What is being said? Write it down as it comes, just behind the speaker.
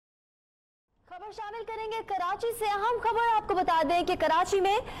खबर शामिल करेंगे कराची से। अहम खबर आपको बता दें कि कराची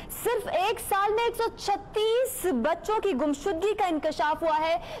में सिर्फ एक साल में 136 बच्चों की गुमशुदगी का इंकशाफ हुआ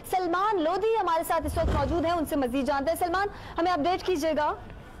है। सलमान लोधी हमारे साथ इस वक्त मौजूद हैं, उनसे मजीद जानते हैं। सलमान, हमें अपडेट कीजिएगा।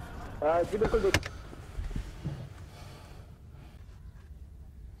 जी बिल्कुल।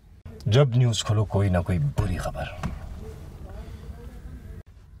 जब न्यूज खोलो कोई ना कोई बुरी खबर।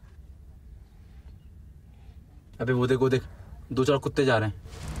 अबे वो देख 2-4 कुत्ते जा रहे हैं।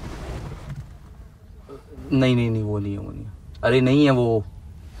 नहीं वो नहीं है। अरे नहीं है वो।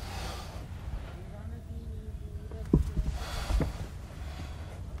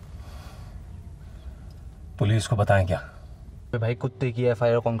 पुलिस को बताएं क्या? भाई कुत्ते की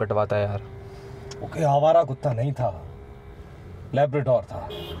एफआईआर कौन कटवाता है यार? ओके, आवारा कुत्ता नहीं था, लैब्राडोर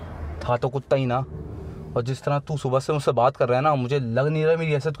था तो कुत्ता ही ना। और जिस तरह तू सुबह से मुझसे बात कर रहा है ना, मुझे लग नहीं रहा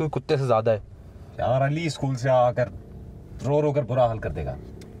मेरी हैसियत कोई कुत्ते से ज्यादा है यार। अली स्कूल से आकर रो कर बुरा हाल कर देगा।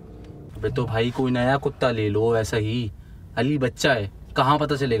 अबे तो भाई कोई नया कुत्ता ले लो, ऐसा ही। अली बच्चा है, कहाँ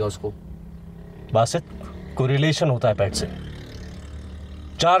पता चलेगा उसको? बासित, कोई रिलेशन होता है पेट से।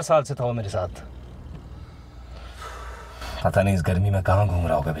 4 साल से था वो मेरे साथ। पता नहीं इस गर्मी में कहाँ घूम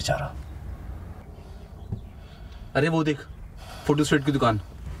रहा होगा बेचारा। अरे वो देख, फोटो स्टेट की दुकान।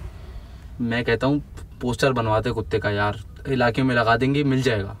 मैं कहता हूँ पोस्टर बनवाते कुत्ते का यार, इलाके में लगा देंगे, मिल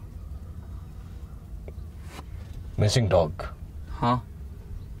जाएगा। Missing dog. हाँ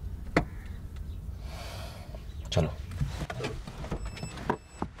चलो।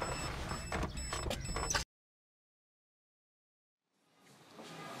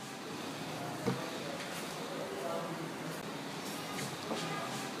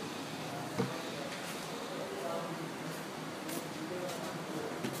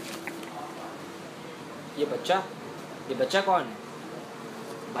 ये बच्चा कौन है?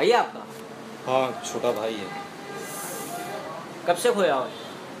 भाई है आपका? हाँ, छोटा भाई है। कब से खोया हो?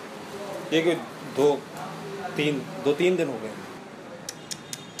 ये कोई दो तीन दिन हो गए।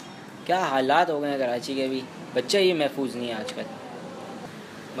 क्या हालात हो गए हैं कराची के भी। बच्चा ही महफूज नहीं है आजकल।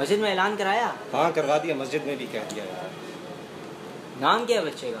 मस्जिद में ऐलान कराया? हाँ, करवा दिया, मस्जिद में भी कह दिया यार। नाम क्या है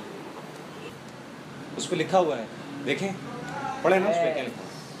बच्चे का? उस पर लिखा हुआ है, देखें, पढ़े ना उस पर क्या लिखा।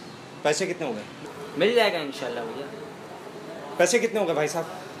 पैसे कितने हो गए? मिल जाएगा इंशाल्लाह भैया। पैसे कितने हो गए भाई साहब?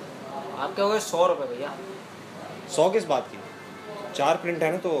 आपके हो गए 100 रुपये भैया। 100 किस बात की? 4 प्रिंट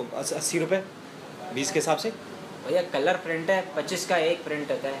है ना, तो 80 रुपये 20 के हिसाब से। भैया कलर प्रिंट है, 25 का एक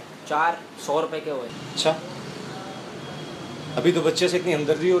प्रिंट होता है। 4 100 रुपये के हुए। अच्छा, अभी तो बच्चे से इतनी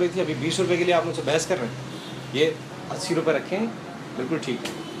हमदर्दी हो रही थी, अभी 20 रुपये के लिए आप मुझसे बहस कर रहे हैं। ये 80 रुपये रखें, बिल्कुल ठीक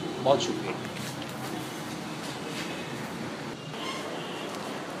है, बहुत शुक्रिया।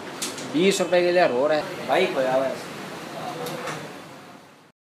 20 रुपये के लिए रो रहा है भाई, खोया हुआ है।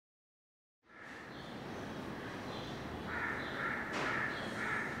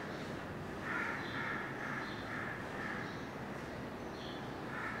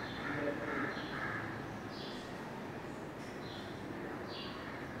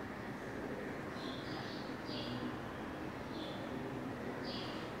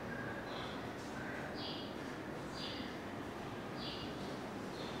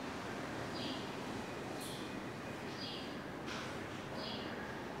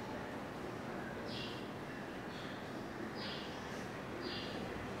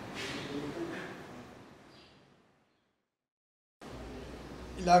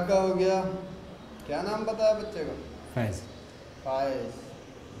 इलाका हो गया। क्या नाम बताया बच्चे का? फैज़। फैज़।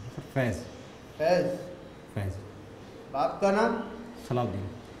 फैज़। फैज़। फैज़। बाप का नाम? सलाउद्दीन,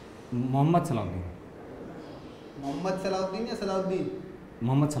 मोहम्मद सलाउद्दीन। मोहम्मद सलाउद्दीन या सलाउद्दीन?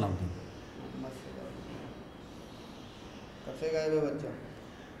 मोहम्मद सलाउद्दीन। मोहम्मद सलाउद्दीन। कब से गायब है बच्चा?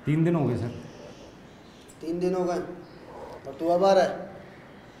 3 दिन हो गए सर। 3 दिन हो गए और तू अब आ रहा है?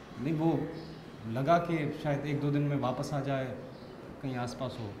 नहीं, वो लगा कि शायद 1-2 दिन में वापस आ जाए, कहीं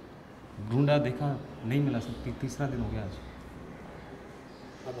आसपास हो। ढूंढा, देखा, नहीं मिला सर। तीसरा दिन हो गया आज।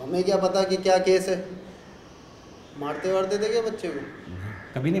 अब हमें क्या पता कि क्या केस है। मारते वारते थे क्या बच्चे को?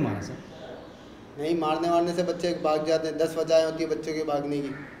 कभी नहीं मारा सर। नहीं, मारने से बच्चे भाग जाते हैं। 10 वजह होती है बच्चों के भागने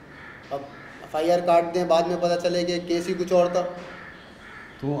की। अब FIR काट दें, बाद में पता चले कि केस ही कुछ और था।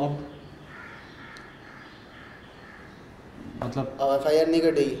 तो अब मतलब अब FIR नहीं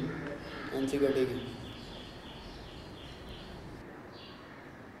कटेगी, NC कटेगी।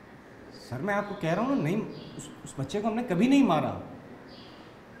 सर मैं आपको कह रहा हूँ ना, नहीं, उस बच्चे को हमने कभी नहीं मारा।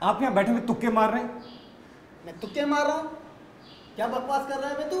 आप यहाँ बैठे हुए तुक्के मार रहे हैं। मैं तुक्के मार रहा हूँ? क्या बकवास कर रहा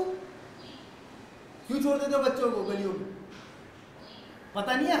है? मैं तू क्यों छोड़ देते हो बच्चों को गलियों में?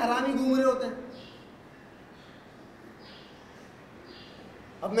 पता नहीं है हरामी घूम रहे होते हैं।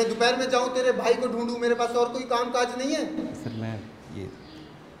 अब मैं दोपहर में जाऊं तेरे भाई को ढूंढूं? मेरे पास और कोई काम काज नहीं है। सर मैं ये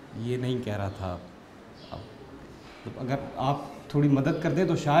ये नहीं कह रहा था। अब अगर आप थोड़ी मदद कर दें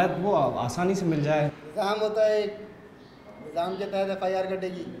तो शायद वो आसानी से मिल जाए। निज़ाम होता है, निज़ाम के तहत FIR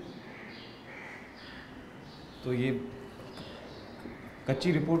कटेगी। तो ये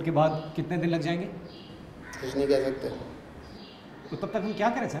कच्ची रिपोर्ट के बाद कितने दिन लग जाएंगे? कुछ नहीं कह सकते। तो तब तक हम क्या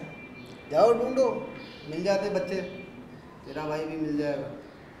करें सर? जाओ ढूंढो, मिल जाते बच्चे, तेरा भाई भी मिल जाएगा।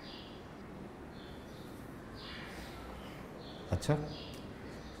 अच्छा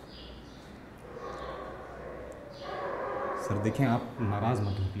सर, देखें आप नाराज़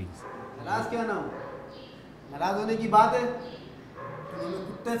मत हो प्लीज़। नाराज क्या ना हो, नाराज होने की बात है। तुम हमें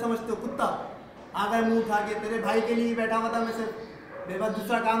कुत्ते समझते हो? कुत्ता आ गए मुंह उठा के, तेरे भाई के लिए बैठा हुआ था मैं सिर्फ, मेरे पास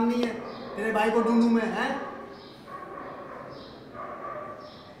दूसरा काम नहीं है, तेरे भाई को ढूंढूं मैं? हैं,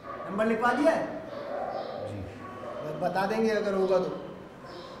 नंबर लिखवा दिया है? जी बता देंगे अगर होगा तो।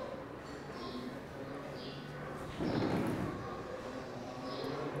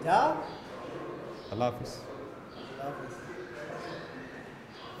 जा, अल्लाह हाफिज़।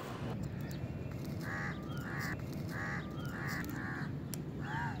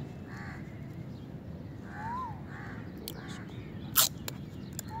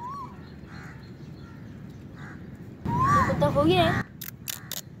 कुत्ता हो गया है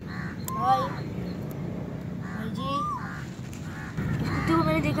भाई। भाई जी, इस कुत्ते को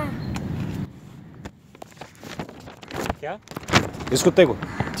मैंने देखा है। क्या? इस कुत्ते को?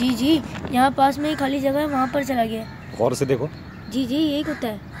 जी जी, यहाँ पास में ही खाली जगह है, वहाँ पर चला गया है। गौर से देखो। जी जी, यही कुत्ता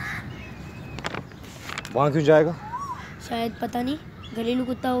है। वहाँ क्यों जाएगा? शायद पता नहीं, घरेलू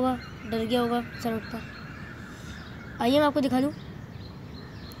कुत्ता होगा, डर गया होगा सड़क पर। आइए मैं आपको दिखा दूँ।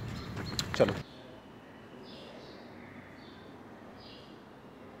 चलो।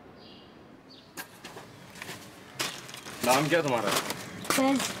 नाम क्या तुम्हारा?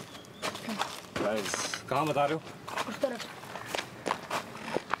 फैज। फैज। कहाँ बता रहे हो? उस तरफ।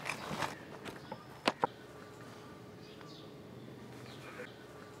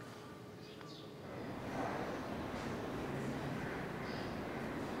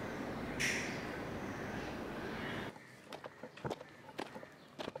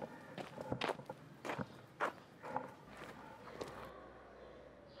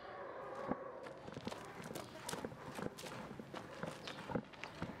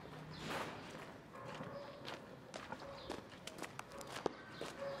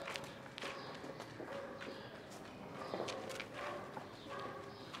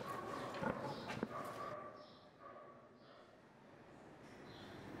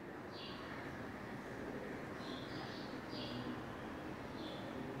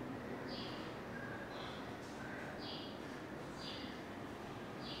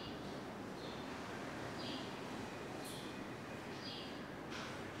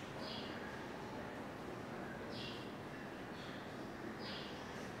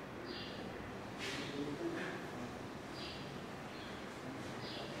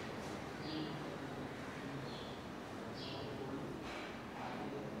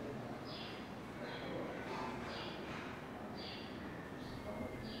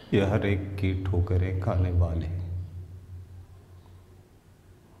 ये हर एक की ठोकरें खाने वाले,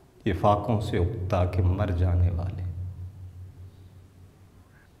 ये फाकों से उकता के मर जाने वाले,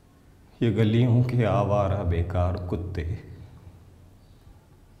 ये गलियों के आवारा बेकार कुत्ते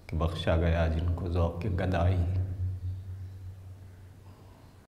कि बख्शा गया जिनको ज़ौक़ के गदाई।